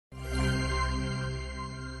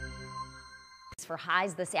for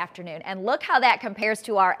highs this afternoon. And look how that compares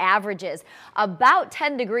to our averages. About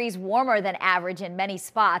 10 degrees warmer than average in many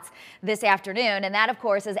spots this afternoon. And that, of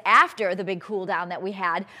course, is after the big cool down that we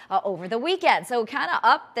had over the weekend. So kind of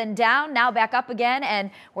up then down, now back up again,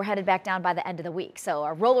 and we're headed back down by the end of the week. So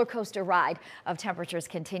a roller coaster ride of temperatures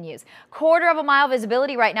continues. Quarter of a mile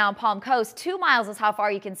visibility right now in Palm Coast. 2 miles is how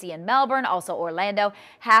far you can see in Melbourne, also Orlando,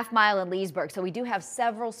 half mile in Leesburg. So we do have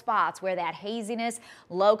several spots where that haziness,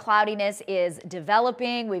 low cloudiness is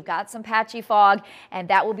developing. We've got some patchy fog, and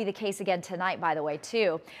that will be the case again tonight, by the way,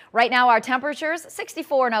 too. Right now, our temperatures,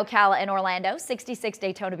 64 in Ocala and Orlando, 66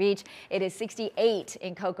 Daytona Beach. It is 68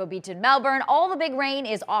 in Cocoa Beach and Melbourne. All the big rain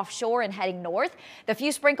is offshore and heading north. The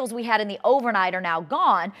few sprinkles we had in the overnight are now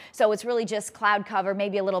gone, so it's really just cloud cover,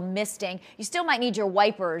 maybe a little misting. You still might need your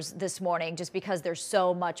wipers this morning just because there's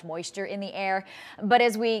so much moisture in the air. But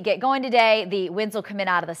as we get going today, the winds will come in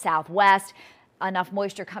out of the southwest. Enough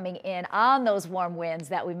moisture coming in on those warm winds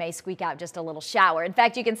that we may squeak out just a little shower. In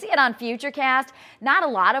fact, you can see it on Futurecast. Not a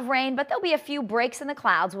lot of rain, but there'll be a few breaks in the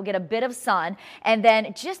clouds. We'll get a bit of sun and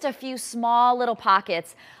then just a few small little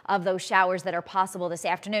pockets of those showers that are possible this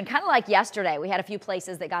afternoon. Kind of like yesterday. We had a few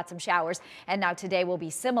places that got some showers, and now today will be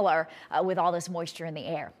similar with all this moisture in the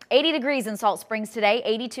air. 80 degrees in Salt Springs today,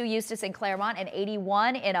 82 Eustis and Claremont, and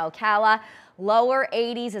 81 in Ocala. Lower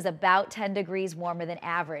 80s is about 10 degrees warmer than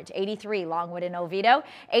average. 83 Longwood and Oviedo,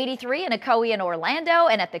 83 in Ocoee and Orlando,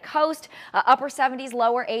 and at the coast, upper 70s,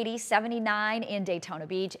 lower 80s, 79 in Daytona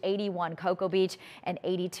Beach, 81 Cocoa Beach, and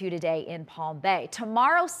 82 today in Palm Bay.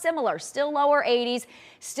 Tomorrow, similar, still lower 80s,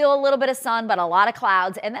 still a little bit of sun, but a lot of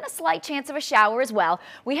clouds, and then a slight chance of a shower as well.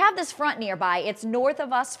 We have this front nearby. It's north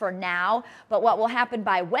of us for now, but what will happen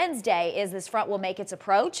by Wednesday is this front will make its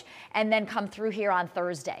approach and then come through here on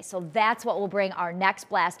Thursday. So that's what will bring our next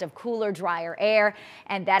blast of cooler, drier air,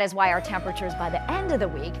 and that is why our temperatures by the end of the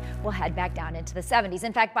week will head back down into the 70s.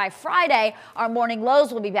 In fact, by Friday, our morning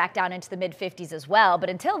lows will be back down into the mid-50s as well, but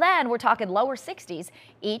until then, we're talking lower 60s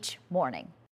each morning.